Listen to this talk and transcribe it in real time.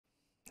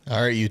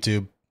All right,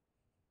 YouTube,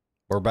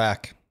 we're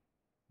back.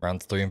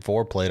 Rounds 3 and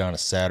 4 played on a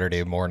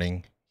Saturday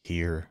morning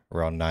here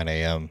around 9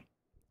 a.m.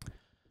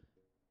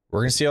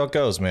 We're going to see how it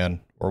goes,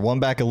 man. We're 1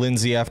 back of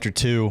Lindsay after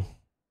 2.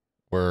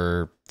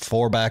 We're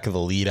 4 back of the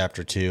lead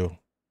after 2.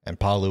 And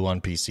Palu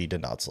on PC did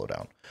not slow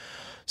down.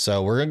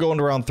 So we're going to go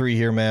into round 3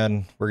 here,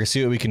 man. We're going to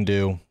see what we can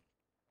do.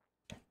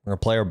 We're going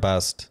to play our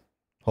best.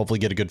 Hopefully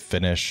get a good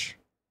finish.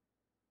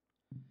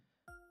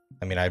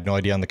 I mean, I have no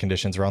idea on the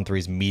conditions. Round 3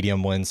 is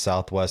medium wind,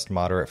 southwest,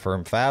 moderate,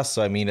 firm, fast.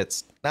 So, I mean,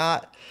 it's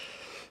not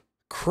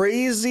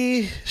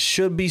crazy.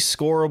 Should be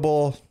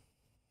scoreable.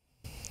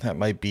 That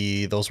might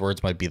be, those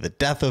words might be the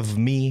death of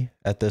me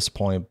at this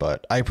point.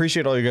 But I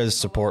appreciate all you guys'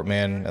 support,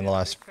 man, in the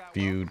last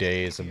few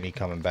days of me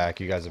coming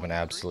back. You guys have been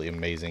absolutely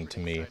amazing to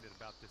me.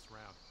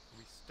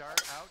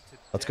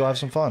 Let's go have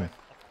some fun.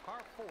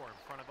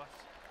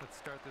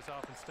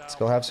 Let's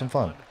go have some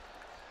fun.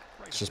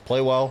 Let's just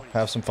play well,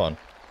 have some fun.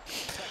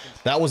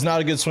 That was not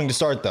a good swing to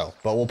start, though,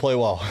 but we'll play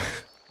well.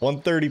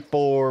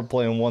 134,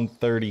 playing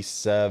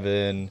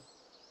 137.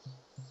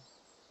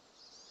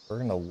 We're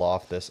going to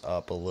loft this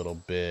up a little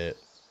bit.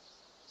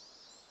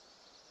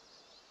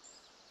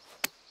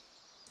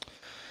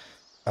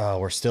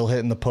 We're still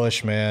hitting the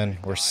push, man.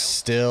 We're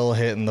still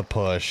hitting the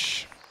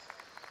push.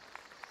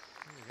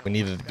 We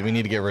need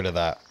to get rid of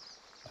that.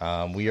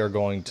 We are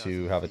going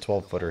to have a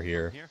 12-footer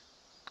here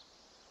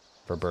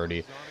for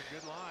birdie.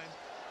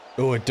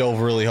 Oh, it dove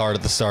really hard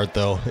at the start,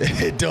 though.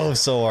 It dove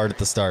so hard at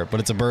the start, but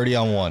it's a birdie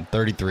on 1,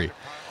 33.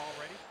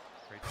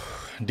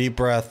 Deep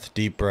breath,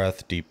 deep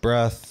breath, deep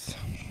breath.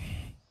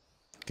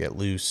 Get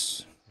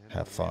loose,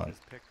 have fun.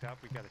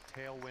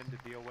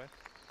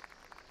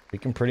 We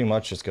can pretty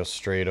much just go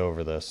straight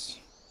over this.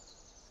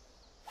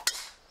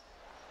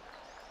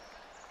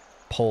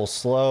 Pull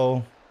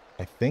slow,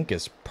 I think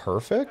is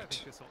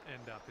perfect.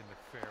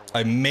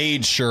 I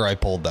made sure I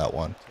pulled that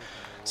one.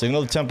 So even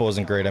though the tempo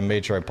isn't great, I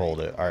made sure I pulled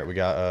it. All right, we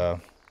got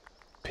a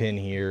pin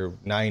here,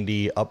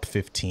 90, up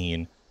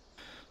 15.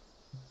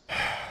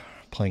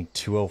 Playing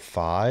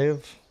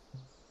 205.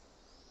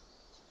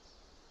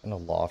 I'm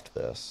gonna loft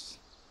this.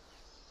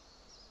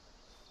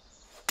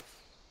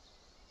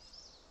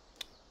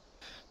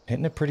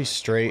 Hitting it pretty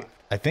straight.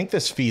 I think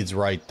this feeds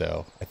right,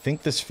 though. I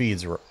think this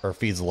feeds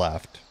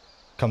left.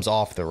 Comes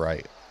off the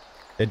right.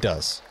 It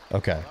does.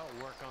 Okay.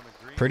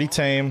 Pretty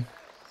tame.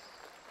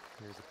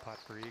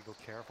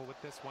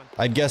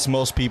 I guess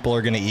most people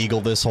are going to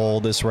eagle this hole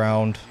this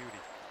round,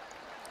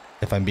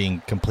 if I'm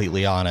being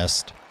completely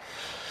honest.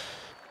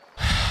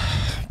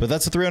 But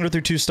that's a 300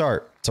 through 2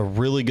 start. It's a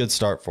really good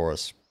start for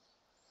us.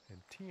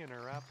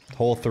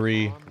 Hole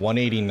 3,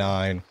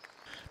 189,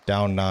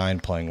 down 9,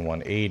 playing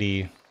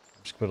 180.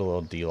 Just put a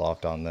little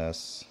D-loft on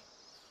this.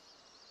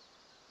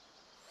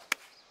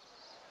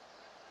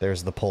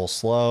 There's the pull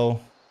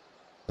slow.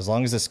 As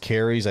long as this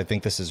carries, I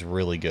think this is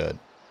really good.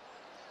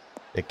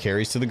 It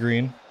carries to the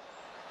green.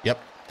 Yep.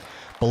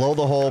 Below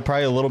the hole,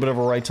 probably a little bit of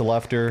a right to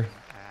lefter.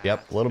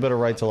 Yep, a little bit of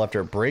right to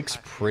lefter. It breaks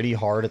pretty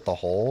hard at the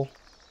hole.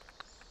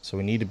 So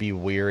we need to be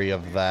weary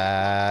of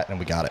that. And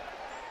we got it.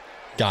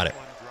 Got it.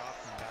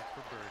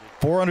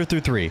 400 through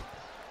 3.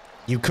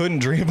 You couldn't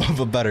dream of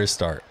a better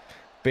start.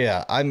 But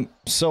yeah, I'm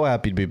so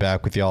happy to be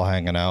back with y'all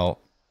hanging out,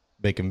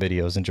 making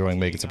videos, enjoying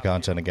making some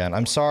content again.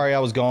 I'm sorry I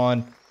was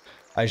gone.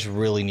 I just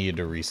really needed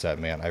to reset,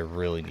 man. I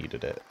really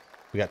needed it.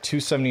 We got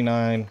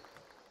 279.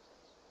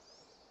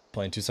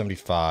 Playing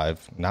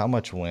 275. Not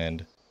much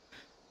wind.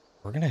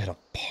 We're going to hit a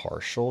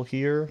partial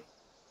here.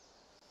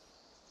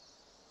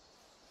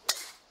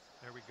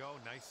 There we go.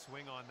 Nice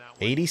swing on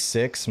that one.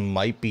 86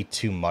 might be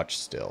too much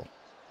still.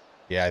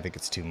 Yeah, I think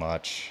it's too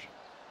much.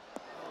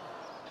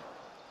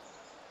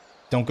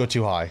 Don't go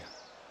too high.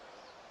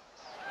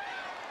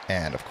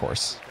 And of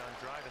course.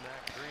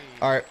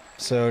 Alright,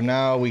 so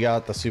now we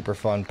got the super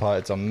fun putt.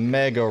 It's a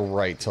mega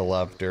right to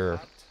lefter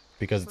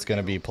because it's going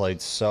to be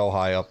played so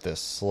high up this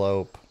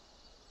slope.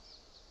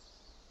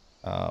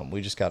 We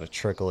just got to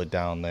trickle it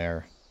down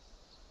there.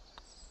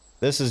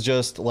 This is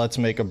just, let's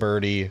make a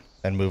birdie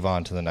and move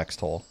on to the next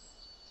hole.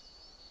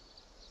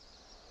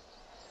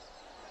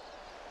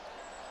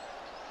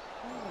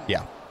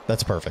 Yeah,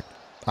 that's perfect.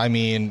 I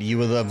mean, you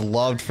would have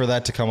loved for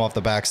that to come off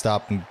the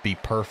backstop and be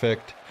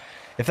perfect.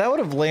 If that would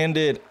have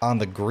landed on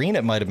the green,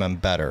 it might have been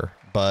better,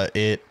 but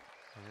it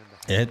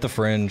hit the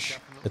fringe.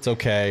 It's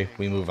okay.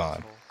 We move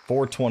on.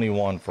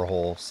 421 for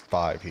hole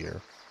 5 here.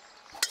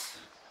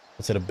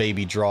 Let's hit a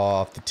baby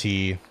draw off the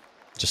tee.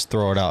 Just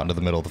throw it out into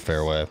the middle of the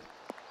fairway.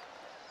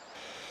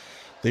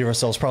 Leave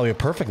ourselves probably a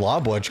perfect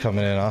lob wedge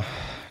coming in.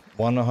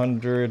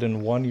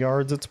 101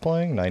 yards it's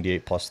playing.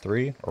 98 plus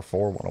 3 or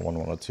 4. 101,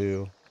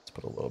 102. Let's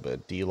put a little bit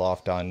of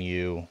D-loft on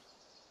you.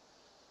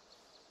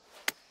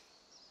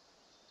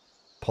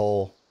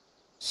 Pull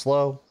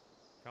slow.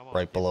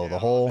 Right below the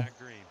hole.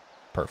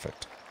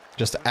 Perfect.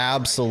 Just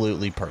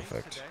absolutely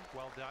perfect.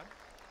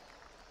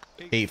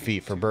 8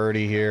 feet for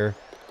birdie here.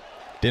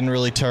 Didn't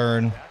really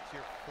turn.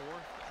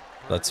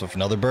 That's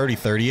another birdie,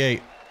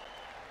 38.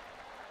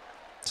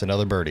 It's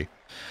another birdie.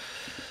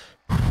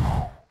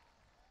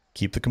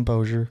 Keep the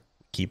composure.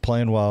 Keep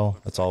playing well.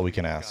 That's all we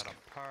can ask.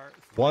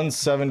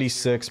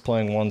 176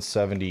 playing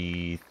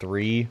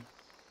 173.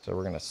 So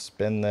we're going to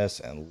spin this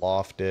and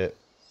loft it.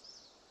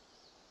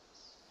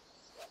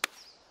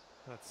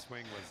 That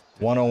swing was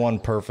 101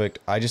 perfect.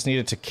 I just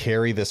needed to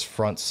carry this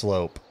front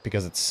slope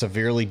because it's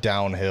severely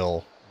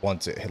downhill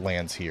once it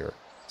lands here.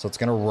 So it's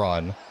going to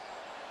run.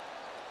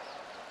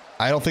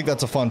 I don't think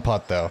that's a fun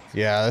putt, though.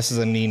 Yeah, this is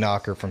a knee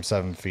knocker from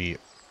 7 feet.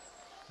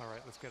 All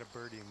right, let's get a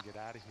birdie and get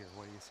out of here.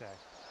 What do you say?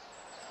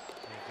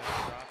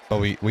 But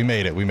we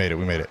made it. We made it.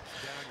 We made it.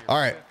 All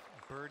right.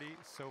 Birdie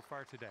so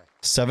far today.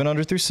 7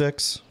 under through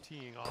 6.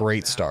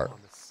 Great start.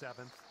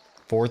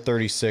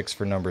 436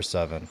 for number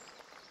 7.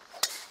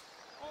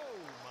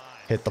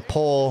 Hit the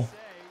pole.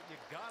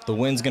 The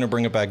wind's going to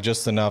bring it back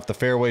just enough. The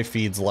fairway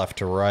feeds left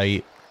to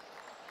right.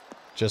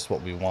 Just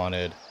what we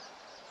wanted.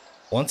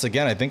 Once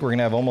again, I think we're going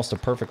to have almost a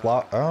perfect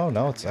lot. Oh,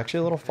 no, it's actually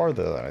a little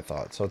farther than I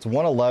thought. So it's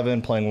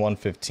 111 playing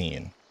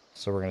 115.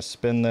 So we're going to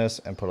spin this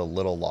and put a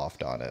little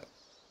loft on it.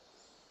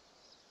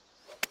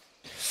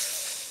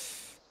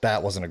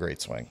 That wasn't a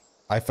great swing.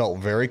 I felt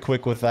very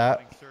quick with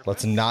that.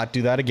 Let's not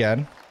do that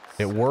again.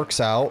 It works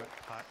out.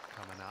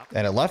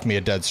 And it left me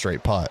a dead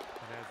straight putt.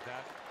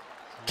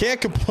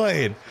 Can't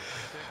complain.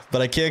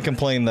 But I can't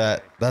complain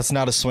that that's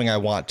not a swing I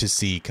want to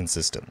see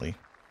consistently.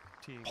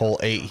 Hole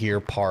 8 here,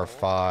 par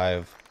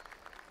 5.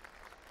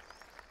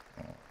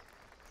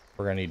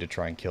 We're going to need to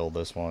try and kill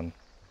this one.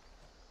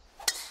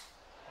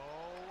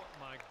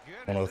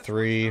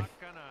 103.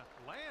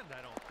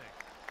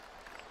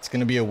 It's going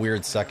to be a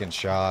weird second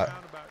shot.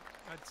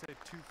 I'd say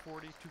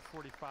 240,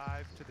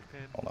 245 to the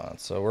pin. Hold on.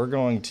 So we are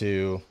going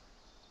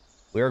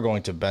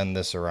to bend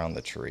this around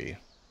the tree.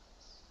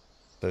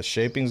 The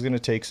shaping's going to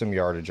take some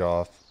yardage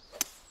off.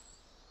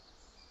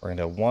 We're going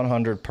to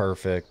 100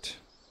 perfect.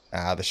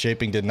 The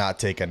shaping did not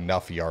take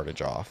enough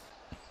yardage off.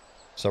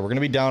 So we're going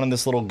to be down in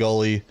this little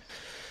gully.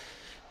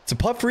 It's a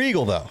putt for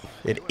eagle, though.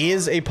 It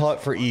is a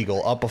putt for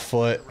eagle, up a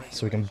foot,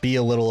 so we can be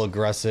a little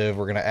aggressive.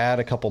 We're going to add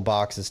a couple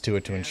boxes to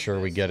it to ensure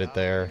we get it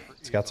there.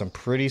 It's got some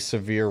pretty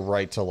severe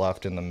right to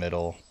left in the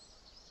middle.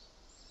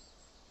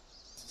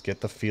 Let's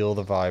get the feel of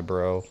the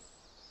vibro.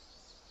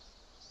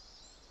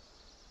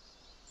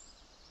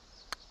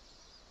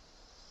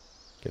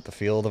 Get the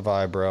feel of the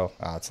vibro.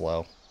 It's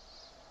low.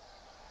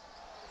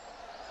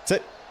 That's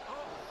it.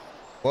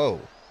 Whoa.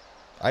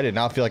 I did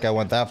not feel like I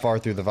went that far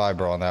through the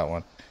vibro on that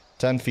one.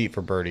 10 feet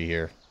for birdie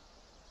here.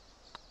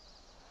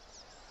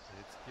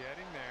 It's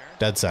getting there.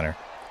 Dead center.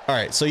 All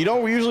right, so you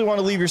don't usually want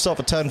to leave yourself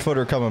a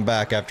 10-footer coming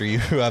back after you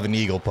have an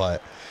eagle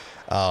putt.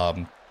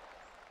 But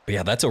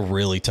yeah, that's a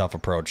really tough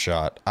approach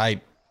shot.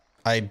 I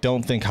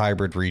don't think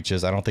hybrid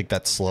reaches. I don't think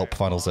that slope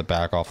funnels it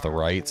back off the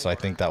right, so I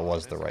think that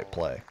was the right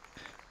play.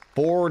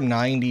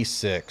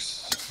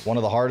 496. One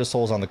of the hardest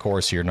holes on the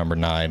course here, number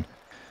 9.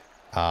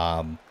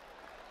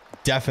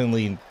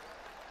 Definitely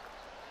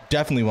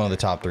one of the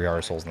top 3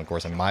 hardest holes in the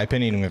course, in my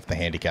opinion, even if the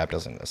handicap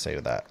doesn't say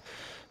to that.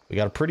 We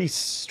got a pretty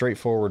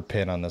straightforward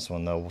pin on this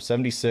one, though.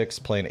 76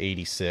 playing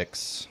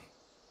 86.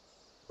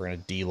 We're going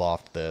to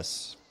de-loft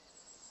this.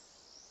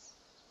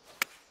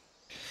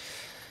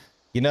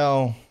 You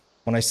know,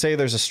 when I say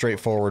there's a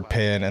straightforward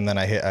pin and then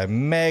I hit a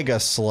mega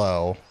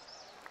slow,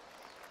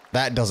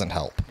 that doesn't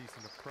help.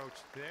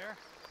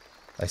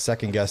 I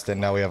second guessed it,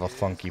 now we have a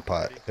funky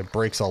putt. It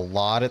breaks a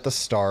lot at the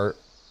start.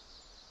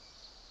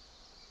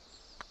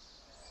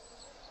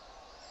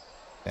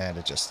 And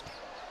it just...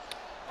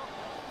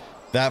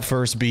 That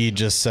first bead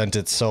just sent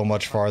it so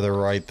much farther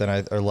right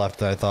than or left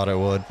than I thought it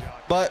would.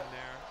 But,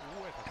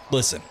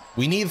 listen,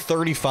 we need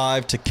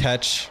 35 to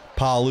catch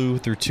Palu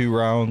through 2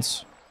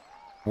 rounds.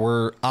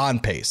 We're on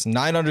pace.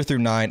 9 under through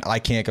 9. I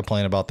can't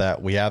complain about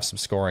that. We have some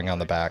scoring on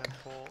the back.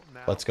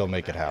 Let's go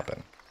make it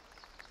happen.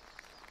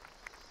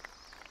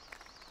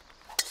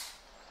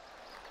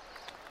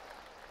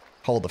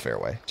 Hold the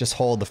fairway. Just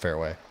hold the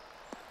fairway.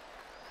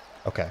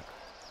 Okay.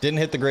 Didn't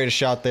hit the greatest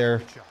shot there.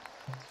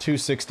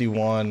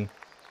 261.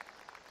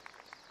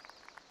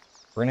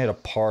 We're going to hit a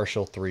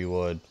partial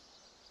 3-wood.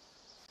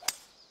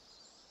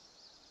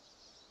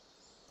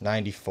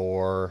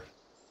 94.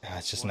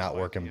 It's just not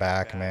working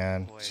back,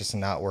 man. It's just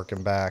not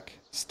working back.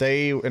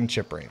 Stay in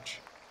chip range.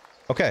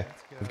 Okay.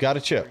 We've got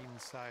a chip.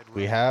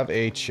 We have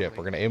a chip.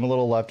 We're going to aim a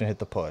little left and hit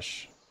the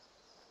push.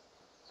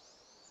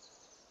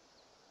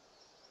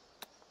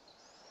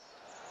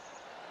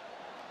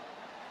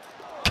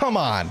 Come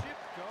on.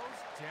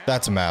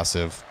 That's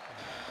massive.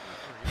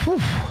 Whew. All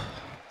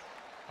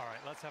right,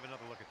 let's have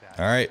another look at that.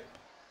 All right.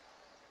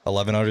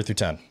 11 under through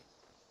 10.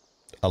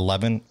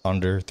 11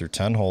 under through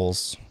 10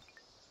 holes.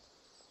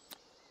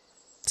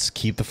 Let's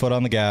keep the foot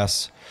on the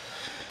gas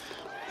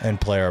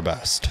and play our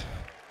best.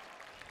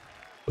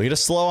 We get a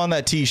slow on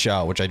that tee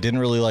shot, which I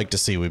didn't really like to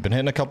see. We've been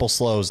hitting a couple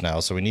slows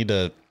now, so we need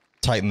to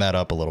tighten that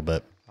up a little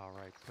bit. All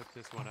right, put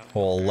this one up.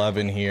 Hole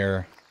 11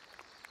 here.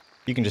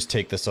 You can just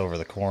take this over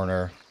the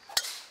corner.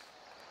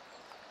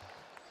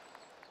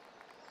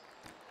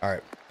 All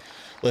right.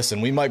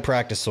 Listen, we might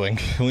practice swing.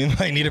 We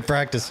might need a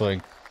practice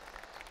swing.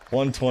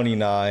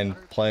 129,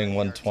 playing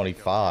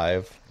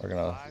 125. We're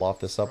going to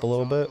loft this up a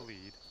little bit.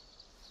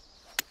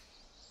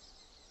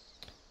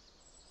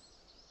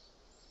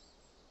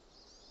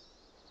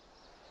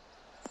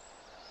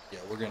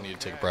 we're going to need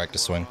to take a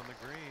practice swing. On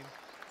the green.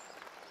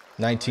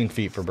 19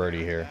 feet for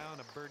birdie here. Down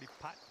a birdie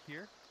putt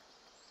here.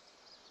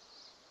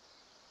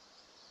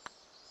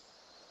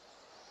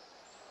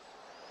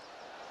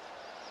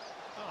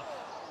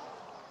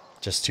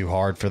 Just too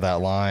hard for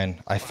that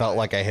line. I felt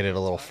like I hit it a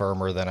little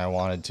firmer than I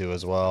wanted to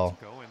as well.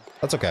 Going.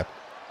 That's okay.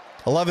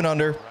 11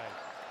 under. Right.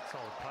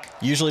 Solid putt.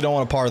 Usually don't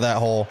want to par that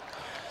hole.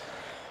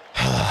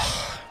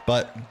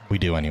 But we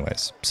do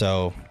anyways.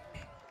 So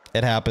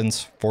it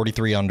happens.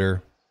 43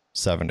 under,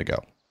 7 to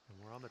go. And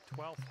we're on the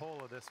 12th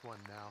hole of this one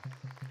now.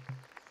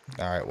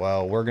 All right,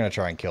 well, we're going to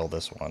try and kill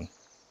this one.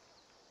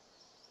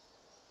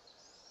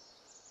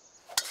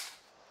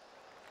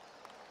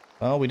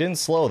 Well, we didn't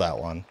slow that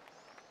one.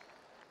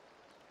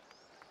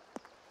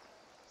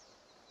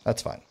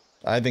 That's fine.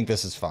 I think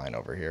this is fine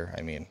over here.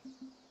 I mean,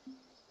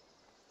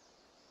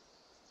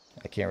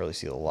 I can't really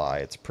see the lie.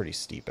 It's pretty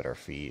steep at our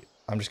feet.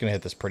 I'm just going to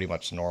hit this pretty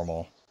much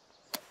normal.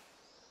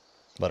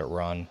 Let it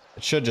run.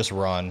 It should just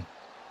run.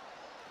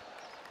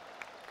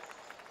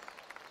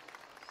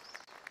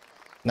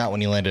 Not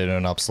when you land it in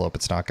an upslope,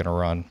 it's not going to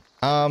run.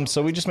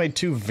 So we just made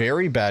 2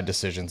 very bad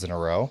decisions in a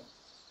row.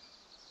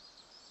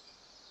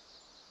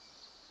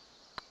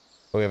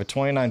 But we have a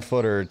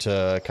 29-footer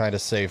to kind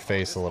of save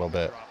face a little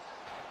bit.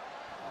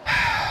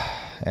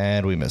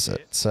 And we miss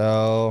it.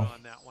 So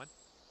On that one.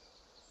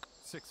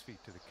 6 feet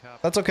to the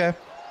cup. that's okay.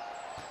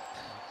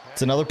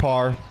 It's another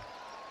par.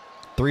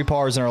 3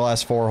 pars in our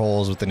last 4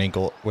 holes with an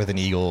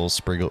eagle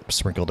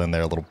sprinkled in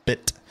there a little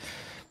bit.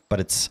 But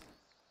it's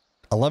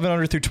 11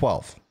 under through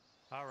 12.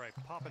 All right,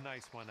 pop a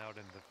nice one out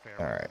in the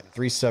fairway. All right,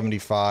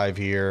 375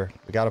 here.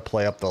 We got to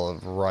play up the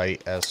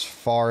right as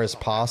far as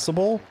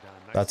possible.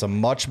 That's a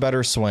much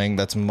better swing.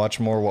 That's much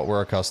more what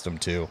we're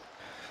accustomed to.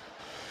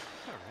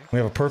 We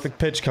have a perfect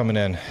pitch coming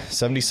in.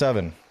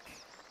 77.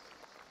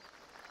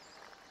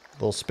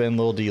 Little spin,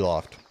 little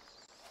D-loft.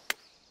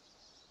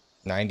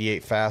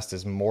 98 fast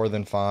is more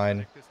than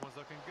fine. This one's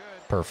looking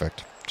good.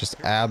 Perfect. Just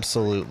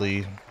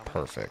absolutely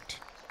perfect.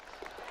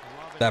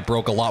 That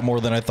broke a lot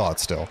more than I thought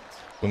still.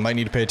 We might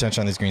need to pay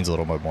attention on these greens a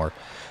little bit more.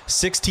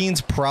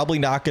 16's probably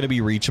not going to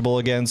be reachable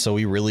again, so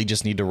we really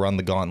just need to run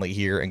the gauntlet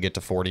here and get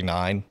to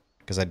 49,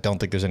 because I don't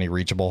think there's any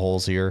reachable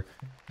holes here.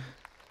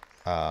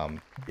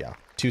 Yeah.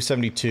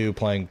 272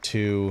 playing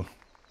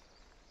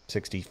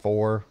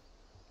 264.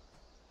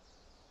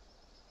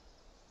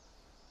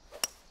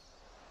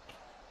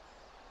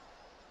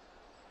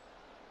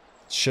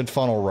 Should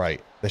funnel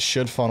right. This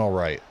should funnel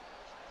right.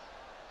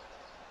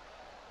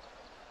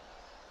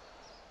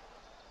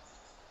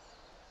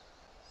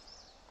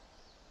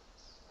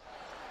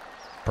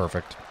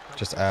 Perfect.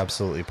 Just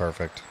absolutely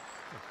perfect.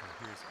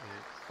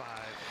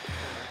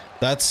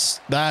 That's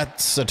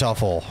a tough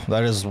hole.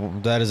 That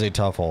is a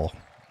tough hole.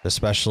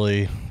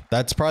 Especially,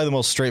 that's probably the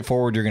most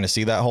straightforward you're going to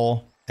see that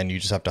hole, and you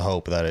just have to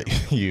hope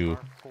that you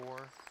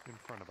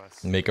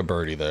make a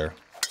birdie there.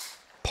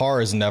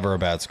 Par is never a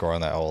bad score on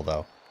that hole,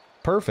 though.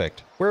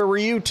 Perfect. Where were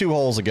you 2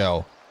 holes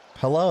ago?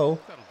 Hello.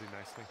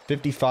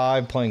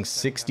 55 playing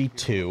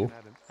 62.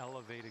 A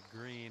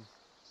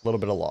little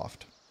bit of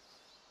loft.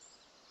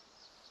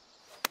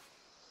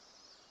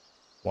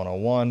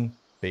 101.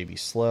 Baby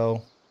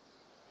slow.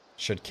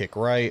 Should kick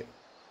right.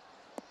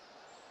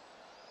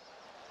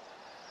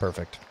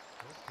 Perfect.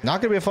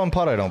 Not going to be a fun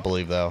putt, I don't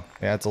believe, though.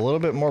 Yeah, it's a little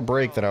bit more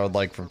break than I would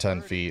like from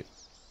 10 feet.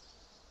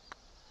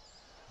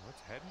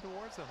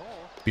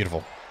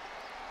 Beautiful.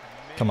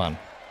 Come on.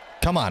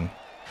 Come on.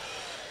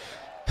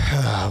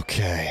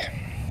 Okay.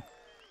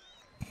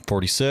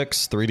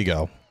 46, 3 to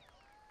go.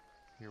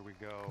 Here we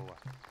go.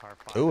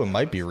 Ooh, it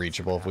might be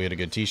reachable if we had a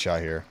good tee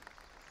shot here.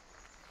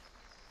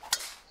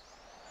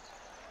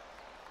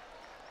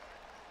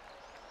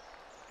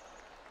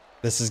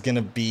 This is going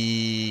to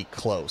be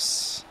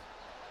close.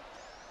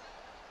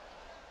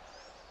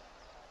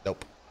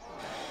 Nope.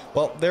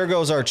 Well, there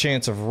goes our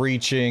chance of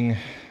reaching.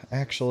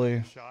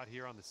 Actually,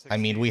 I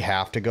mean, we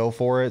have to go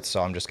for it,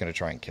 so I'm just going to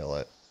try and kill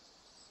it.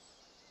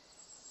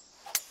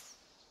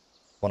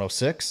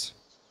 106.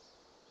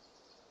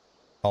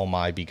 Oh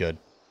my, be good.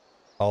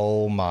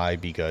 Oh my,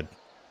 be good.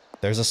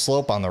 There's a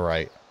slope on the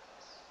right.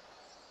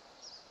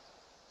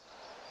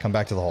 Come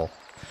back to the hole.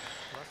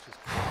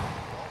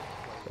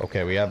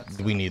 Okay,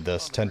 we need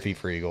this. 10 feet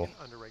for eagle.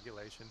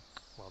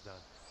 Well done.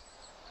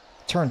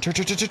 Turn, turn,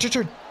 turn, turn, turn,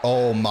 turn.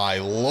 Oh my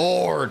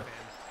lord.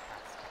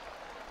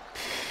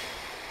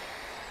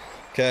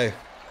 Okay.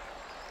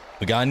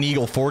 We got an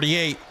eagle,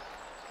 48.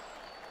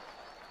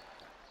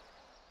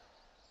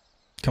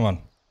 Come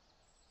on.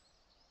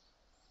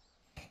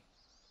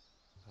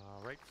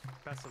 All right.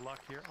 Best of luck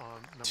here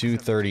on number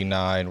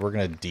 239. We're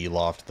going to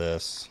de-loft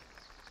this.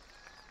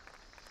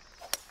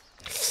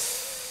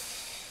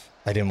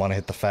 I didn't want to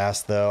hit the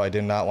fast, though. I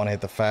did not want to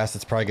hit the fast.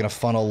 It's probably going to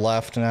funnel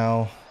left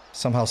now.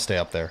 Somehow stay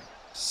up there.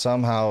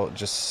 Somehow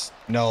just...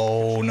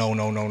 No, no,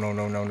 no, no, no,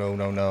 no, no, no,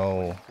 no,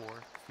 no.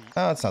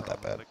 Oh, it's not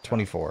that bad.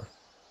 24.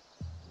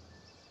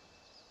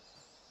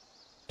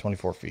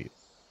 24 feet.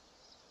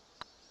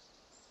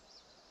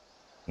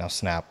 Now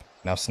snap.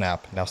 Now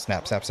snap. Now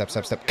snap, snap, snap,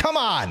 snap, snap. Come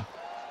on! Oh,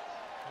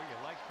 you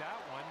like that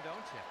one,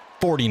 don't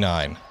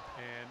 49. And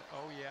oh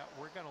yeah,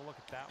 we're gonna look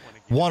at that one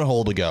again. 1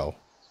 hole to go.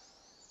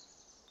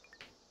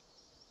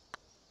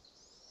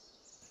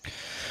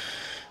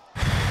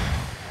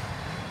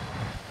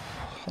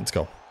 Let's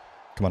go.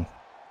 Come on.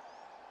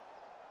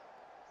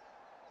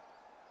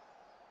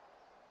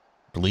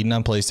 We're leading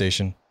on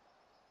PlayStation.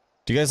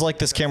 Do you guys like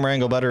this camera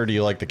angle better, or do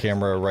you like the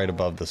camera right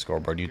above the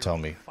scoreboard? You tell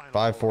me.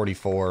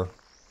 544.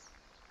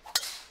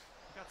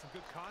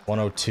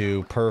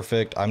 102.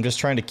 Perfect. I'm just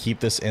trying to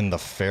keep this in the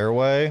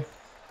fairway.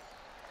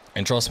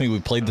 And trust me, we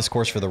played this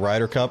course for the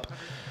Ryder Cup.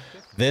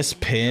 This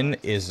pin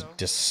is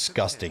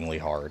disgustingly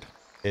hard.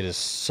 It is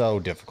so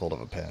difficult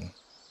of a pin.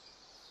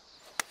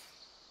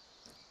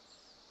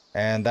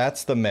 And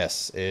that's the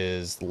miss,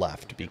 is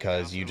left,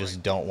 because you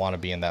just don't want to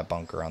be in that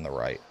bunker on the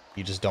right.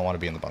 You just don't want to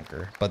be in the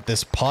bunker. But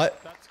this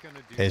putt,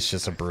 it's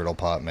just a brutal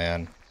putt,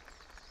 man.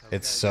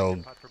 It's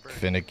so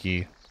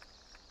finicky.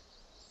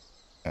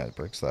 It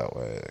breaks that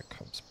way. It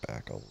comes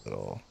back a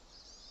little.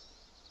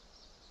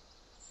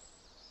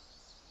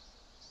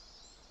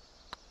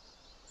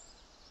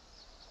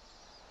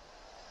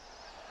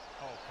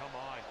 Oh, come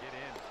on, get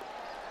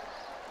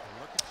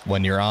in.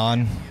 When you're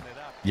on,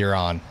 you're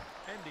on.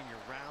 Ending your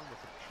round with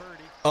a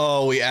birdie.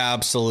 Oh, we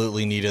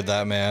absolutely needed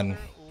that, man.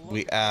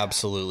 We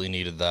absolutely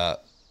needed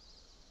that.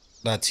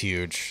 That's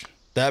huge.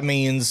 That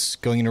means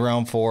going into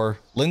round 4.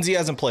 Lindsay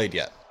hasn't played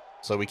yet,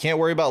 so we can't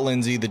worry about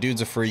Lindsay. The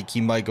dude's a freak. He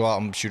might go out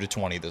and shoot a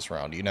 20 this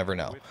round. You never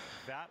know. With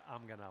that,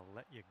 I'm gonna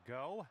let you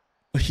go.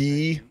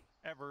 He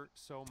Ever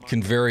so much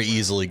can very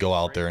easily go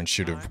out there and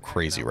shoot a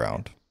crazy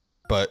round.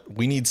 But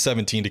we need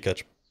 17 to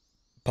catch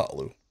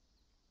Palu.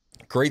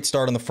 Great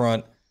start on the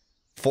front.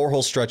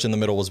 4-hole stretch in the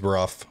middle was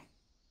rough.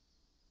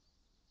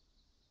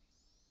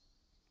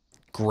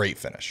 Great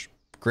finish.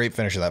 Great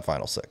finish of that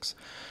final 6.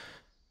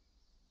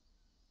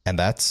 And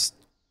that's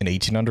an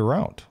 18 under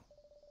round.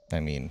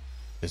 I mean,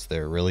 is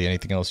there really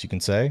anything else you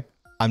can say?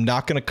 I'm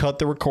not going to cut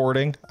the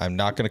recording. I'm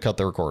not going to cut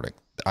the recording.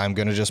 I'm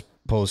going to just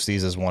post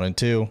these as 1 and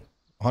 2.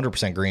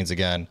 100% greens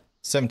again.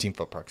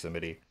 17-foot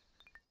proximity.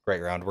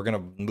 Great round. We're going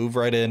to move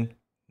right in.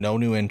 No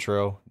new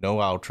intro. No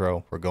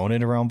outro. We're going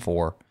into round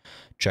 4.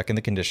 Checking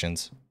the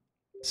conditions.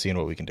 Seeing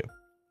what we can do.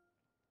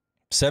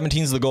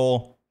 17's the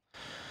goal.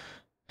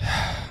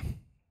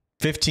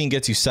 15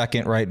 gets you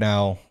second right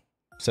now.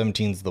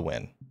 17's the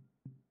win.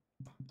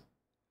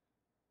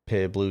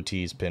 Blue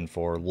tees, pin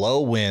 4.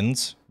 Low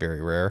winds, very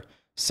rare.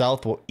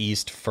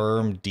 Southeast,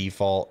 firm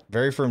default.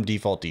 Very firm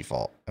default.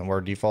 And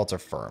where defaults are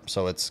firm.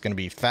 So it's going to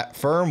be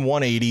firm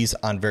 180s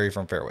on very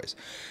firm fairways.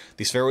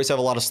 These fairways have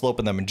a lot of slope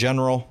in them in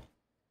general.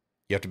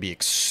 You have to be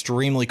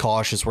extremely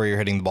cautious where you're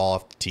hitting the ball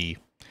off the tee.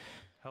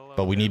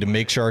 But we need to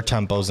make sure our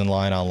tempo's in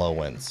line on low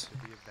winds.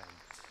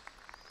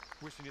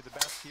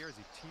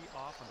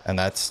 And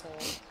that's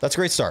a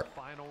great start.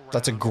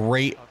 That's a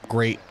great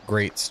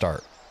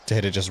start. To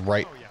hit it just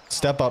right.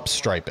 Step up,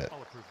 stripe it.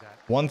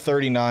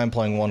 139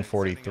 playing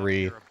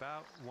 143.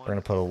 We're going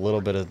to put a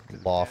little bit of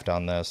loft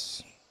on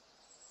this.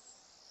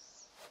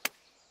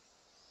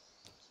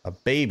 A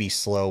baby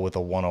slow with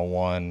a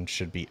 101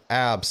 should be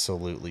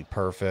absolutely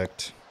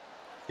perfect.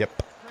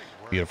 Yep.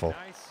 Beautiful.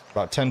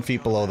 About 10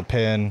 feet below the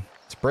pin.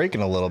 It's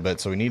breaking a little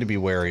bit, so we need to be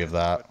wary of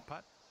that.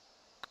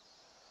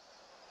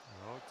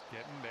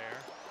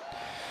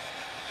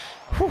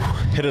 Whew.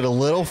 Hit it a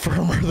little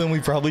firmer than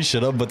we probably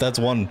should have, but that's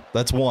one.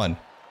 That's one.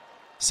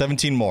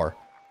 17 more.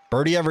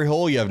 Birdie every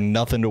hole, you have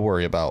nothing to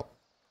worry about.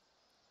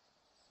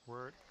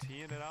 We're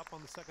teeing it up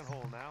on the second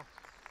hole now.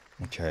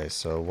 Okay,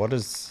 so what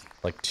does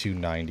like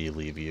 290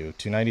 leave you?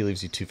 290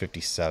 leaves you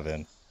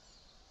 257.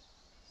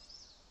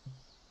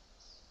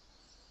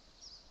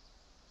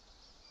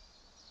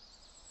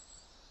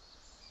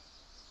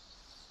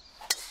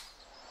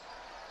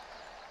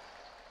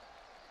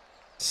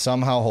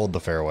 Somehow hold the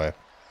fairway.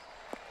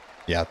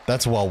 Yeah,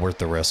 that's well worth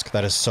the risk.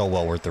 That is so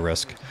well worth the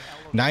risk.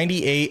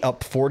 98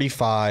 up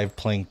 45,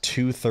 playing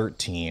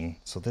 213.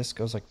 So this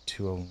goes like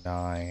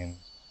 209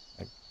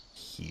 like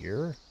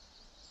here.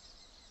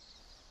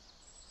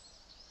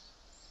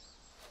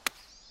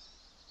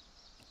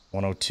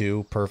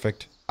 .102,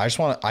 perfect. I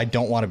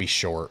don't want to be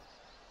short.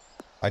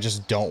 I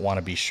just don't want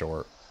to be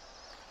short.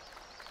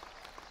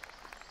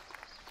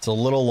 It's a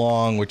little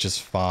long, which is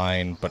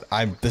fine, but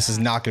this is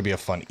not going to be a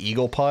fun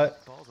eagle putt.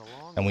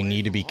 And we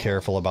need to be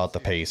careful about the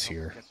pace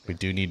here. We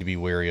do need to be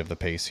wary of the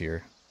pace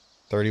here.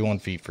 31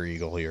 feet for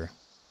eagle here.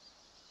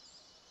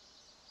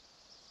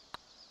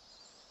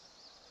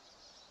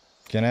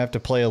 Gonna have to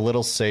play a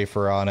little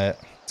safer on it.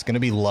 It's gonna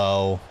be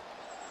low,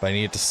 but I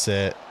need it to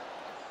sit.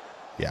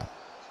 Yeah.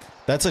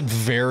 That's a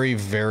very,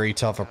 very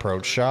tough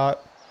approach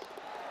shot.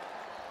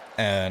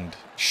 And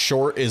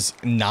short is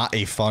not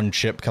a fun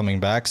chip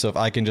coming back, so if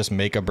I can just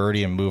make a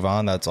birdie and move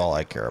on, that's all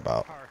I care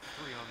about.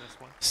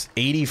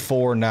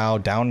 84 now,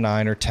 down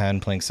 9 or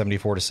 10, playing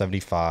 74 to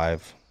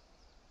 75.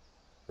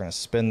 We're going to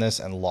spin this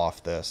and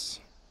loft this.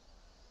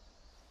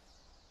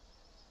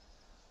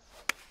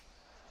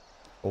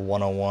 A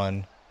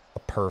 101, a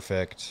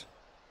perfect.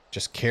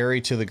 Just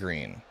carry to the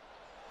green.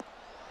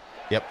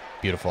 Yep,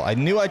 beautiful. I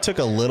knew I took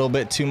a little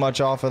bit too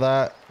much off of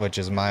that, which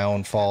is my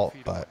own fault,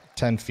 but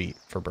 10 feet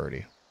for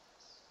birdie.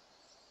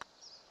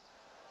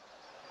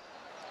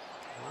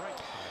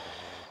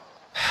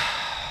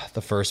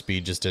 The first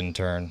bead just didn't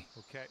turn.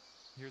 Okay,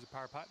 here's a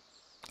power putt.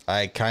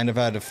 I kind of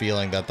had a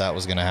feeling that that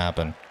was going to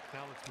happen.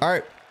 All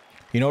right,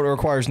 you know what it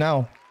requires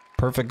now?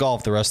 Perfect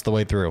golf the rest of the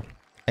way through.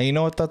 And you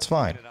know what? That's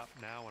fine.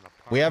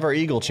 We have our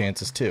eagle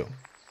chances too.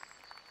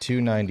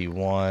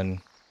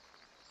 291.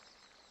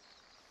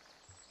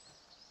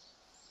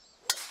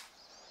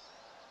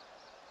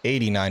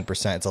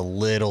 %. It's a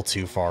little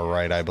too far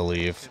right, I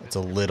believe. It's a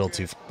little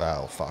too.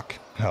 Oh fuck.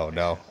 Oh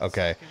no.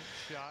 Okay.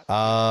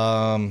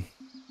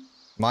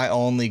 My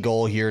only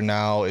goal here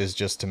now is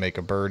just to make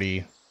a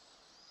birdie.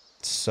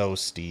 It's so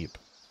steep.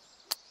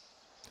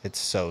 It's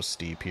so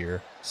steep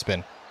here.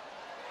 Spin.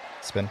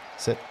 Spin.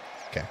 Sit.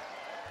 Okay.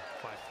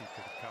 5 feet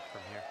to the cup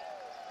from here.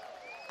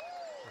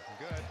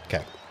 Looking good.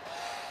 Okay.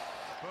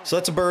 So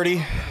that's a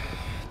birdie.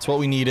 That's what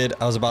we needed.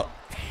 I was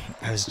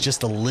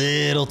just a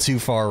little too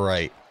far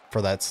right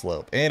for that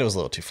slope. And it was a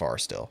little too far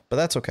still. But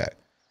that's okay.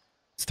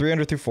 It's 3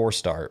 under through 4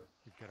 start.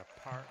 You've got a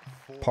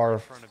Par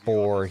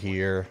 4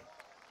 here.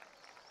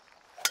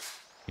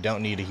 You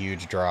don't need a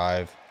huge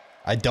drive.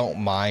 I don't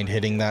mind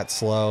hitting that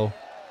slow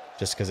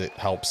just because it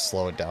helps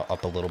slow it down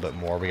up a little bit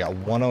more. We got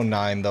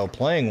 109 though,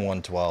 playing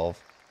 112.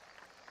 A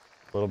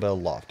little bit of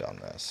loft on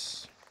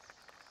this.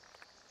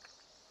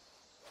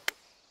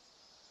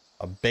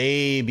 A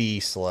baby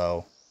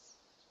slow.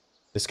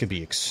 This could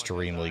be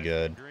extremely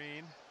good.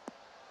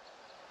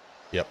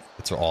 Yep,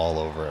 it's all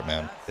over it,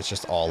 man. It's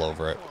just all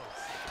over it.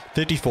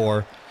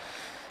 54.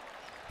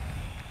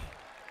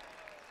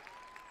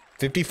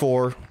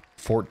 54,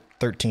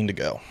 13 to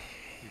go.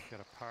 You've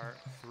got a par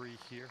 3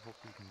 here. Hope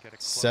you can get it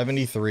close.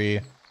 73,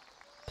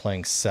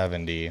 playing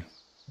 70.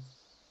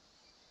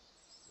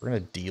 We're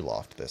going to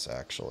de-loft this,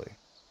 actually.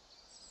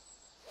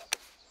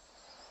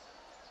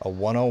 A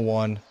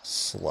 101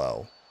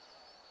 slow.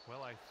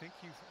 Well, I think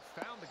you've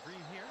found the green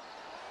here.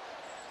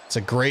 It's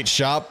a great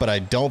shot, but I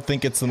don't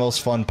think it's the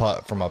most fun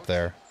putt from up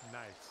there.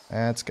 Nice.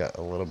 It's got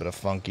a little bit of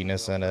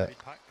funkiness in it.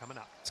 Putt coming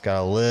up. It's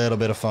got a little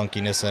bit of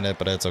funkiness in it,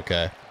 but it's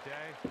okay.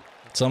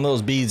 Some of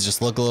those beads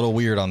just look a little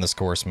weird on this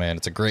course, man.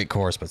 It's a great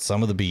course, but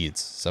some of the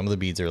beads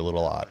are a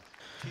little odd.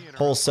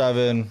 Hole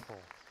 7.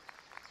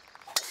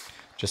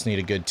 Just need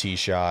a good tee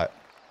shot.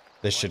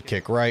 This should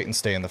kick right and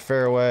stay in the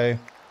fairway.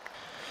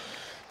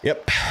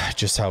 Yep,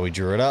 just how we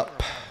drew it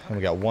up. And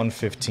we got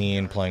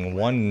 115, playing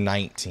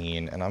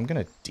 119, and I'm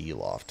going to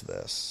de-loft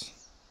this.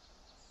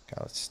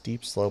 Got a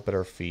steep slope at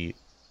our feet.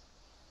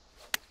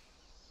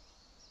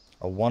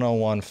 A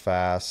 101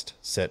 fast.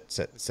 Sit,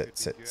 sit, sit,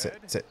 sit, sit,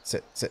 sit,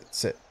 sit, sit,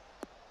 sit.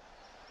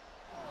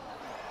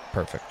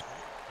 Perfect.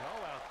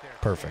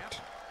 Perfect.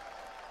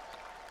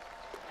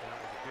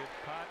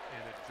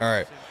 All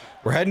right.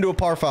 We're heading to a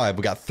par 5.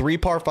 We got 3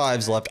 par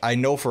 5s left. I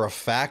know for a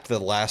fact the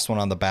last one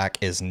on the back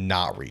is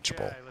not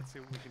reachable.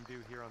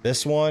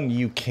 This one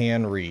you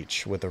can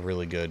reach with a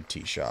really good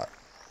tee shot.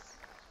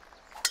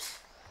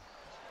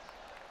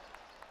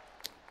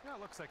 Yeah,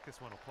 looks like this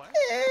one will play.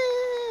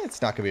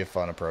 It's not going to be a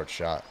fun approach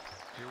shot.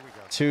 Here we go.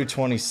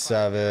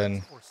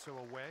 227. Or so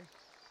away.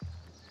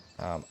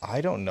 I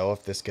don't know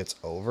if this gets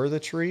over the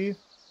tree,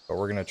 but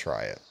we're going to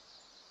try it.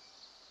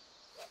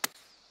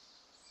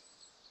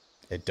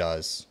 It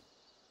does.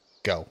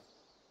 Go.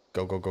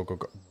 Go, go, go, go,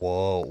 go.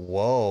 Whoa,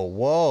 whoa,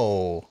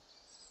 whoa.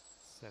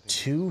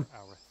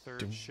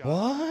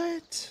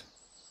 What?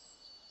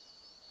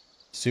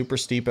 Super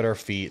steep at our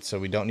feet, so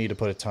we don't need to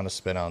put a ton of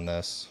spin on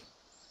this.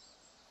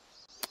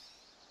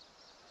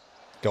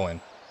 Go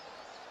in.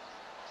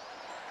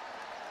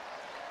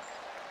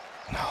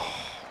 No. Here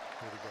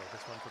we go.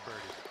 This one for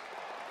birdie.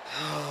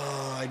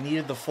 Oh, I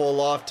needed the full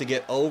loft to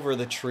get over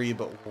the tree,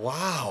 but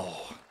wow.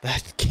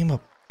 That came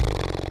up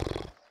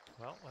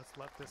Well, let's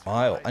let this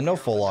mile. ride I know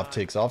here full on the loft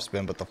 9. takes off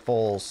spin, but the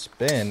full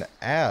spin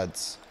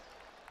adds.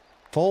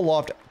 Full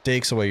loft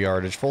takes away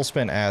yardage. Full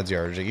spin adds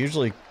yardage. It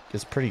usually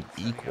is pretty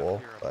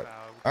equal, but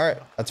all right,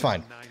 that's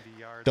fine. 90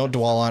 yards. Don't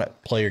dwell on it.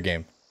 Play your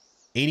game.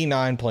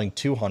 89 playing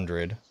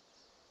 200.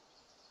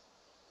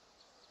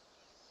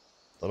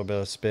 A little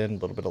bit of spin, a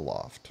little bit of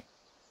loft.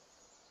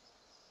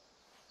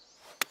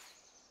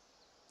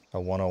 A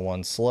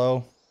 101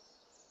 slow.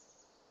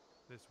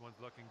 This one's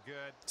looking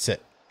good.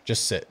 Sit.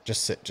 Just sit.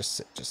 Just sit. Just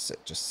sit. Just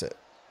sit. Just sit.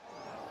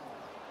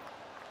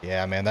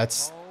 Yeah, man,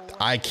 that's...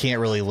 I can't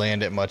really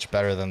land it much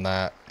better than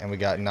that. And we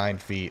got 9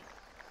 feet.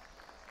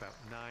 About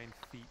 9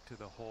 feet to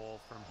the hole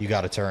from You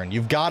got to turn.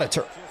 You've got to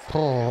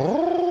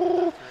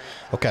turn.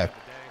 Okay.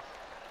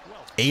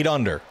 8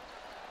 under.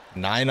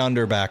 9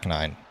 under, back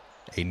 9.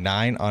 A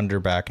 9 under,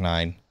 back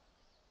 9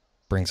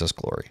 brings us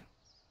glory.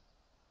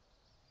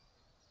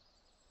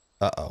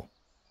 Uh-oh.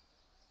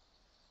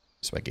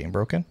 Is my game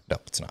broken? No,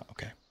 it's not.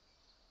 Okay.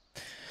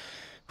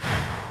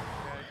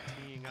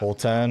 Hole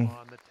 10.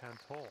 on the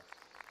 10th hole.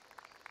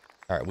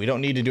 All right, we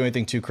don't need to do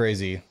anything too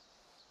crazy.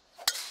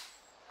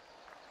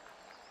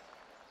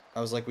 I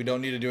was like, we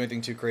don't need to do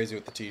anything too crazy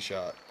with the tee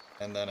shot.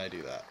 And then I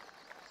do that.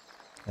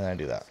 And I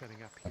do that.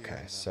 Setting up here Okay,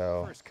 in the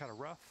so first cut of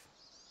rough.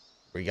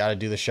 we got to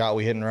do the shot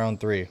we hit in round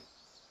 3.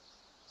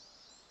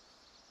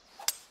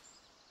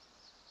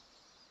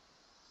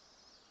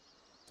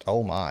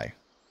 Oh my.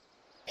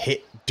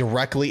 Hit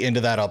directly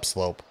into that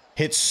upslope.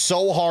 Hit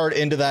so hard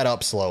into that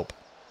upslope.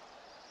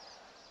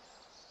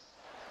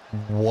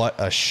 What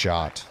a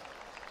shot.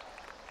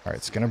 All right,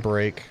 it's going to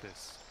break.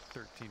 This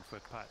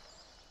 13-foot putt.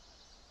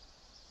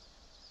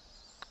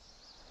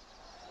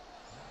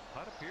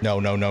 Putt appears No,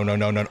 no, no, no,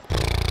 no, no. good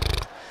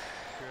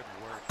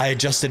work. I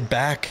adjusted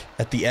back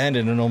at the end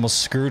and it almost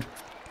screwed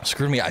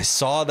me. I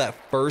saw that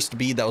first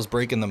bead that was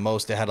breaking the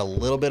most. It had a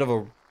little bit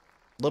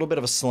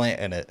of a slant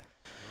in it.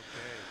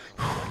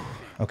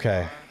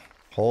 Okay.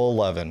 Hole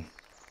 11.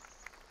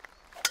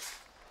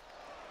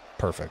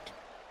 Perfect.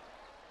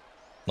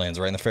 Lands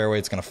right in the fairway.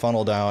 It's going to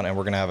funnel down and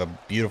we're going to have a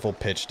beautiful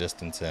pitch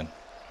distance in.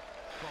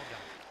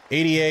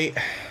 88.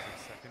 Second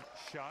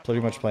shot. Pretty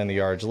much playing the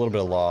yards. A little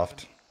bit of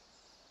loft.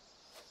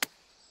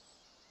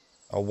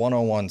 A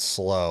 101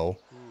 slow.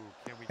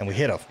 And we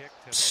hit a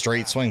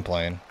straight swing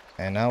plane.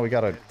 And now we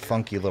got a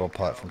funky little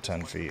putt from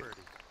 10 feet.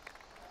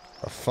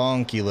 A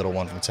funky little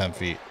one from 10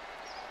 feet.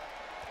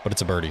 But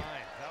it's a birdie.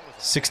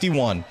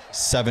 61.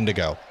 7 to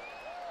go.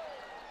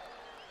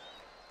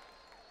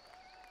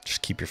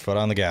 Just keep your foot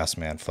on the gas,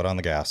 man. Foot on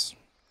the gas.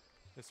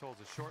 This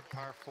holds a short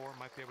par 4.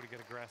 Might be able to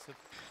get aggressive.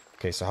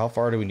 Okay, so how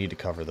far do we need to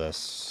cover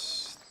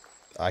this?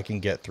 I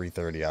can get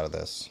 330 out of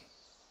this.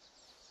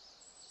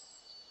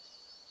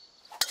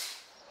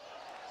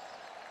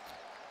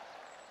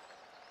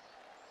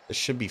 This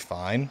should be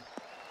fine.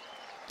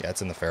 Yeah,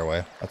 it's in the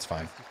fairway. That's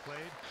fine.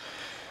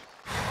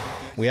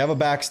 We have a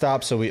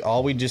backstop, so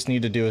all we just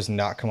need to do is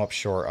not come up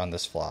short on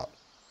this flop.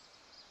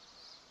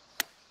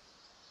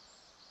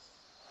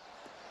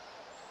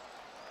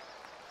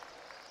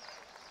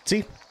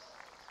 See?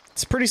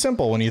 It's pretty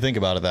simple when you think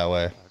about it that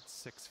way.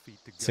 6 feet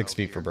to go. 6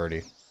 feet for here.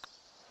 birdie.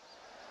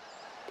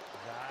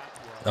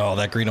 That Oh,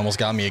 that green almost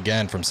got me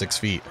again from 6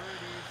 feet.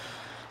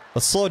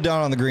 Let's slow it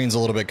down on the greens a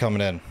little bit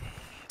coming in.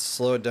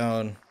 Slow it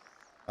down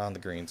on the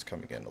greens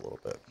coming in a little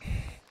bit.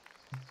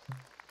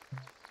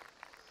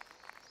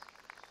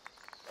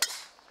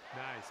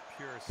 nice,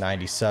 pure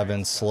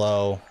 97,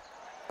 slow.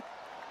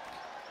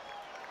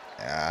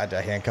 Ah,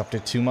 I handcuffed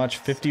it too much.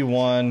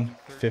 51,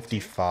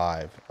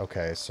 55.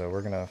 Okay, so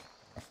we're going to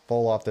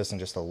full off this and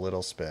just a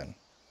little spin.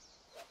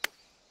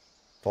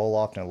 Full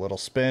off and a little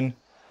spin.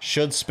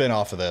 Should spin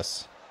off of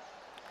this.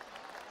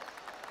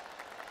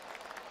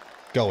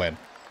 Go in.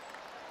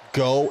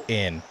 Go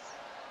in.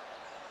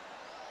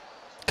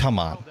 Come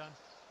on. Well done.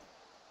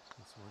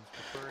 This one's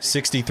for birdie.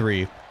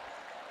 63.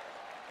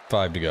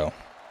 5 to go.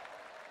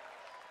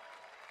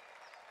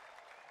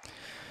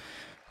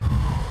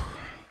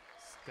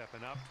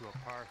 Stepping up to a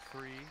par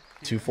 3.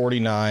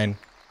 249.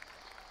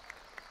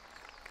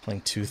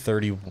 Playing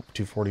 230,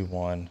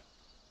 241.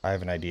 I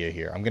have an idea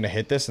here. I'm going to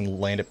hit this and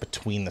land it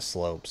between the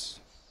slopes.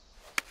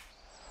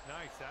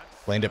 Nice.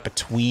 That's, Land it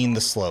between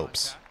the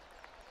slopes.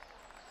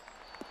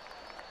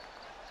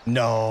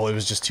 No, it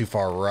was just too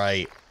far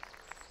right.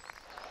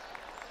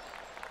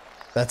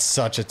 That's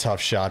such a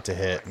tough shot to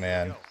hit,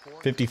 man.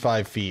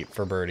 55 feet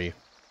for birdie.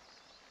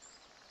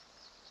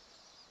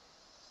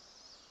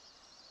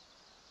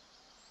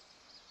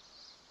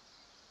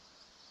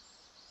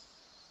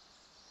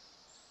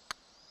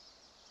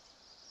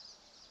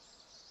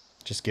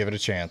 Just give it a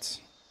chance.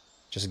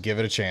 Just give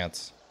it a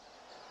chance.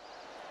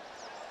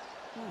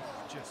 Ooh,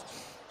 just.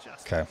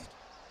 Okay.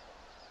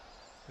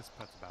 This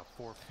putt's about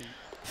 4 feet.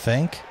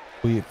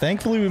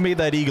 Thankfully we made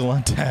that eagle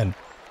on 10.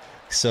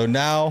 So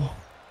now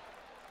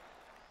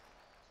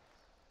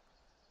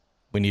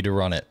we need to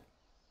run it.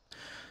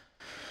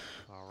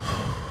 All right.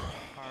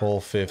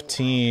 Hole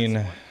 15.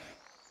 Nice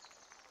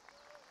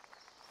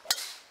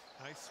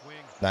swing.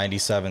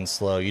 97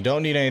 slow. You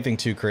don't need anything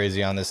too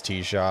crazy on this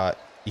tee shot.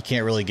 You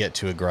can't really get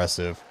too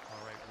aggressive.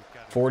 All right,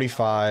 we've got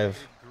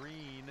 45.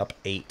 green. Up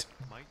 8.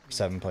 Might need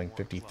 7 some playing more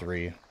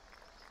 53.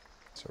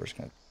 So we're just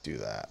going to do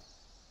that.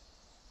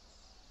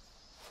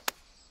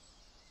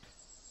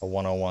 A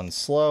 101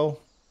 slow.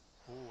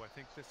 Ooh, I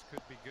think this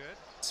could be good.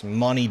 It's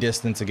money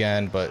distance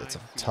again, but it's a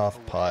tough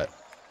putt.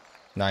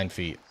 9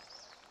 feet.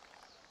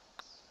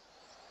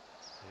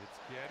 It's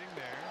getting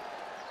there.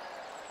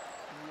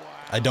 Wow.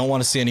 I don't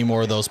want to see any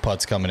more of those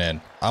putts coming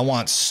in. I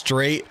want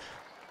straight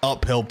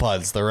uphill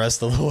putts the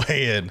rest of the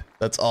way in.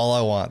 That's all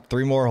I want.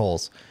 3 more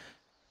holes.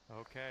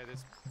 Okay, this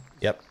is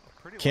Yep.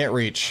 a pretty Can't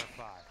likely reach.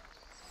 par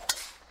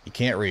 5. You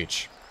can't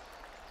reach.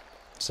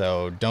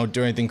 So don't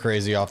do anything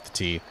crazy off the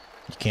tee.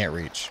 You can't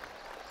reach.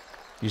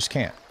 You just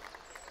can't.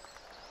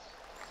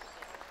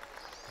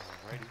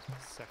 Alrighty,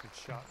 second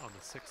shot on the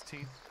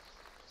 16th.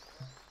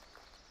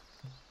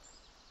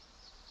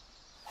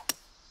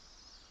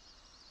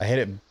 I hit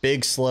it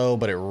big slow,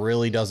 but it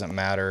really doesn't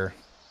matter.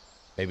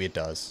 Maybe it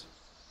does.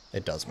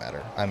 It does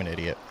matter. I'm an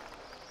idiot.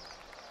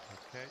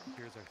 Okay,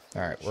 here's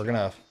our All right,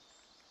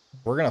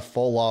 we're gonna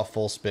full off,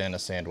 full spin a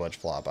sand wedge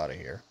flop out of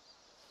here.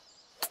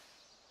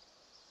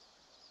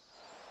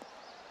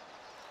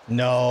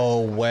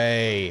 No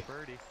way.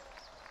 birdie.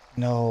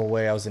 No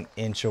way, I was an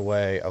inch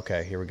away.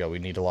 Okay, here we go. We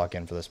need to lock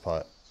in for this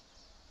putt.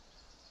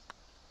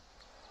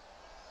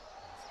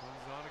 This one's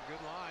on a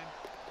good line.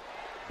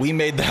 We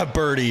made that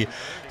birdie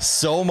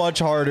so much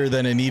harder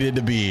than it needed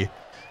to be,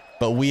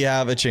 but we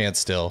have a chance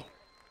still.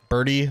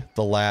 Birdie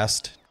the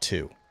last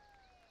two.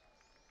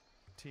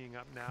 Teeing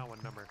up now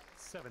on number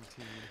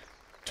 17.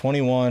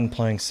 21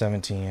 playing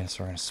 17,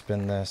 so we're going to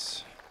spin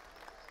this.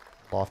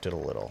 Loft it a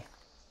little.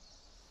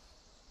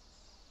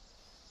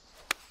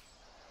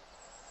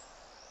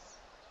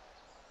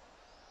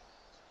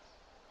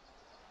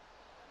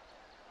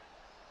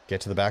 Get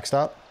to the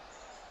backstop.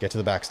 Get to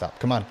the backstop.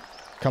 Come on.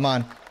 Come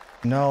on.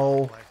 No.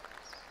 All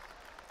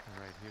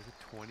right, here's a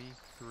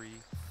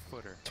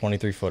 23-footer.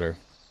 23-footer.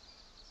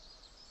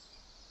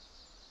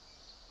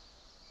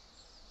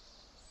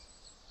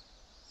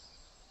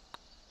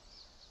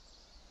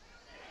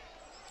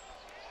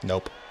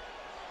 Nope.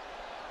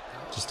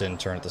 Just didn't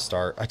turn at the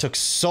start. I took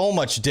so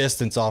much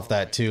distance off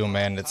that too,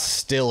 man. It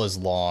still is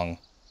long.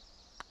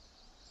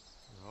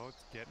 Oh,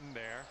 it's getting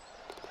there.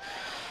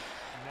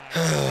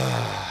 Down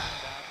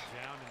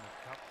in the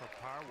cup for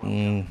par.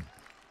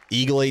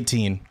 Eagle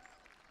 18.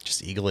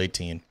 Just Eagle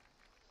 18.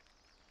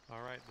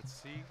 All right, let's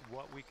see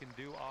what we can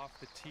do off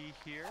the tee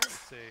here.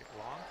 It's a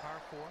long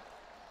par 4.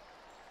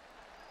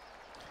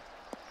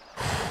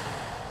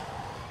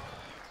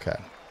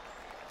 Okay.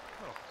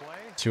 Little play.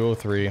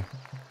 203.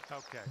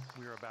 Okay,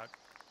 we're about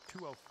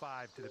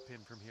 205 to the pin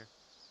from here.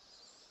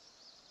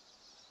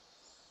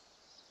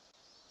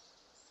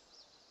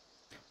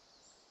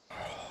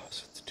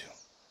 So it's 2.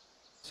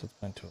 So it's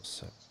been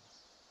 207.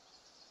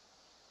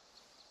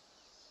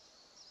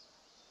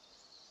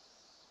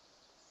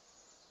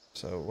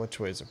 So which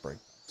way is it break?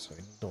 So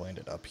we need to land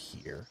it up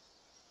here.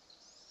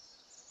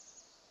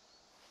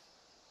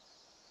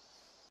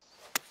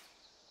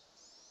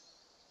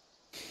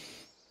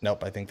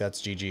 Nope, I think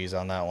that's GG's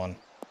on that one.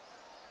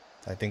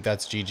 I think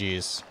that's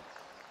GG's.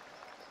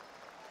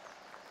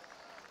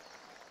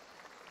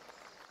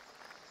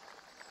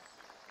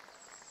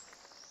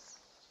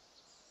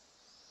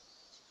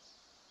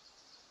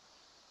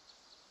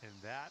 And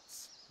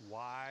that's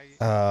why.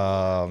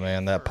 Oh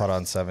man, that putt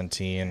on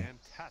 17.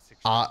 Fantastic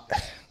shot.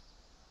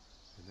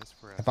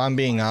 If I'm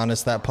being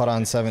honest, that putt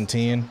on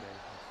 17,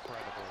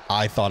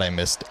 I thought I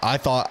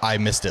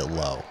missed it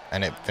low,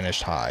 and it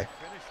finished high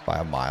by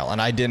a mile,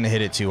 and I didn't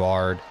hit it too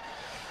hard.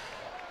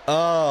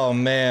 Oh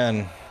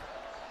man.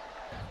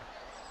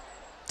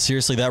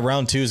 Seriously, that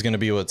round 2 is going to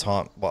be what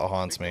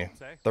haunts me.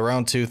 The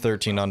round 2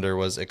 13 under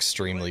was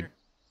extremely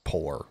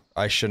poor.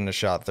 I shouldn't have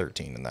shot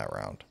 13 in that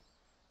round.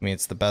 I mean,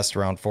 it's the best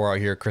round 4 out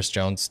here. Chris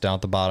Jones down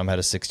at the bottom had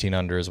a 16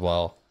 under as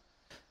well.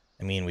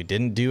 I mean, we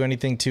didn't do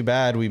anything too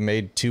bad. We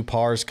made 2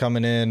 pars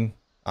coming in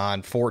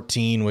on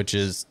 14, which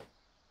is,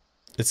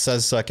 it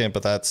says second,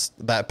 but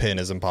that pin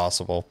is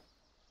impossible.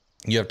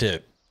 You have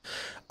to,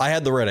 I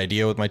had the right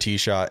idea with my tee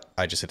shot.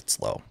 I just hit it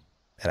slow.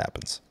 It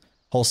happens.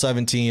 Hole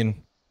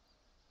 17.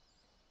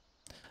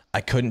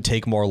 I couldn't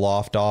take more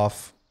loft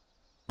off,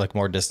 like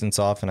more distance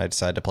off, and I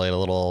decided to play it a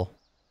little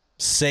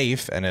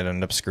safe, and it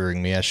ended up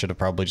screwing me. I should have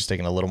probably just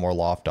taken a little more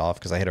loft off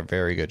because I hit a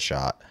very good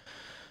shot.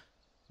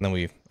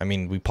 And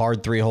then we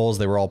parred 3 holes.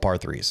 They were all par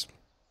 3s.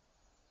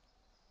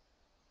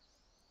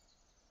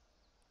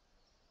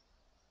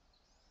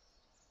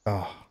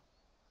 Oh.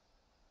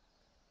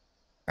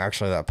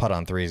 Actually, that putt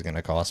on 3 is going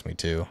to cost me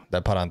too.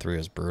 That putt on 3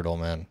 was brutal,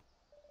 man.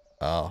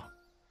 Oh.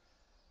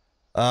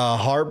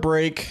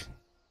 Heartbreak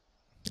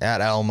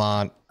at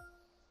Almont.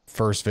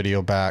 First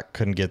video back.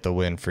 Couldn't get the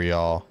win for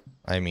y'all.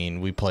 I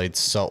mean, we played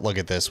so... Look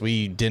at this.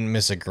 We didn't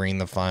miss a green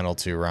the final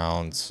 2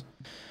 rounds.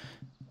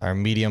 Our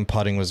medium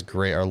putting was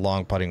great. Our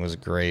long putting was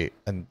great.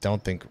 I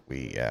don't think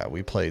we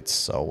played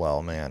so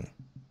well, man.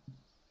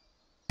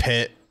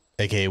 Pitt,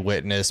 aka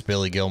Witness,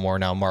 Billy Gilmore,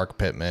 now Mark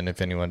Pittman, if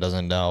anyone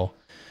doesn't know.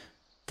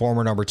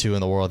 Former number 2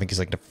 in the world. I think he's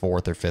like the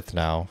 4th or 5th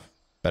now.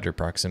 Better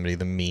proximity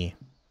than me.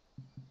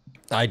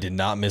 I did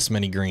not miss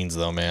many greens,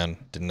 though, man.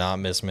 Did not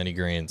miss many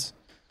greens.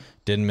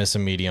 Didn't miss a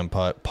medium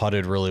putt.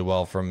 Putted really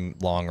well from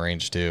long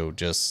range, too.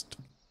 Just...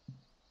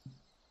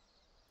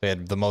 They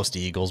had the most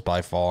eagles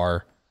by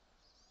far.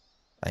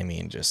 I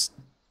mean, just...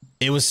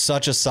 It was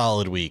such a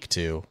solid week,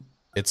 too.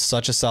 It's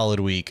such a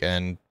solid week,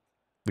 and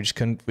we just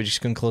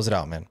couldn't close it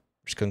out, man.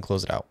 We just couldn't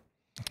close it out.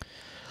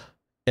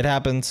 It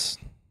happens.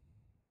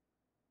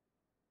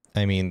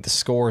 I mean, the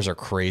scores are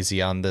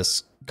crazy on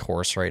this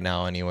course right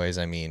now anyways.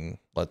 I mean,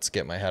 let's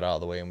get my head out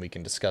of the way and we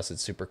can discuss it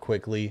super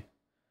quickly.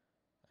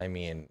 I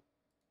mean,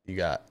 you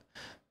got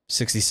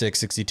 66,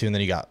 62, and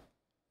then you got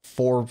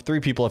 3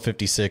 people at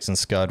 56 and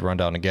Scud,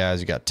 Rundown, and Gaz.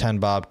 You got 10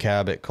 Bob,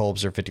 Cabot,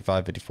 Colbster,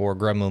 55, 54,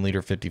 Gremlin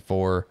Leader,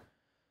 54.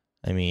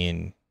 I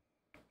mean,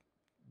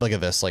 look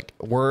at this. Like,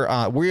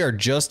 we are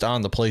just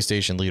on the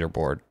PlayStation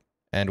leaderboard,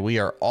 and we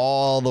are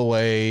all the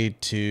way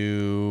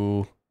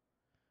to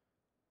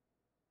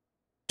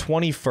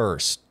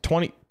 21st.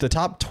 The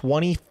top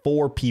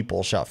 24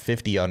 people shot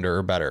 50 under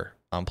or better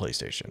on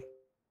PlayStation.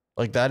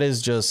 Like, that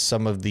is just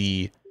some of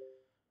the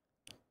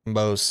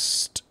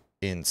most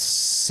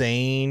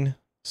insane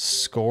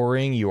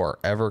scoring you are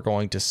ever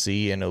going to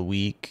see in a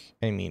week.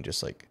 I mean,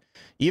 just like,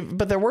 even,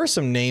 but there were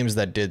some names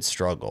that did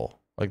struggle.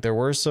 Like there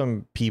were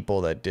some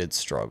people that did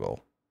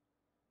struggle.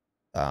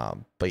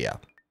 But yeah,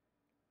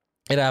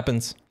 it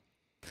happens.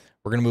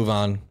 We're going to move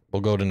on.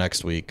 We'll go to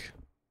next week.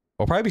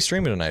 We'll probably be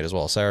streaming tonight as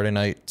well. Saturday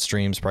night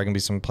streams. Probably going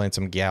to be playing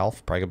some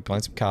Golf. Probably going to be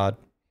playing some COD.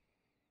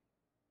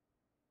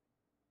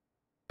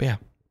 But yeah,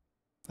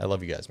 I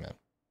love you guys, man.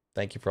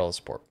 Thank you for all the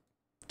support.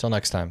 Till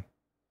next time.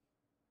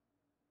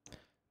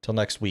 Till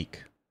next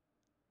week.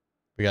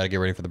 We got to get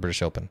ready for the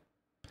British Open.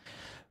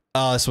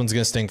 Oh, this one's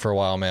going to sting for a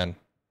while, man.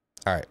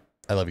 All right.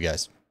 I love you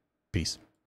guys. Peace.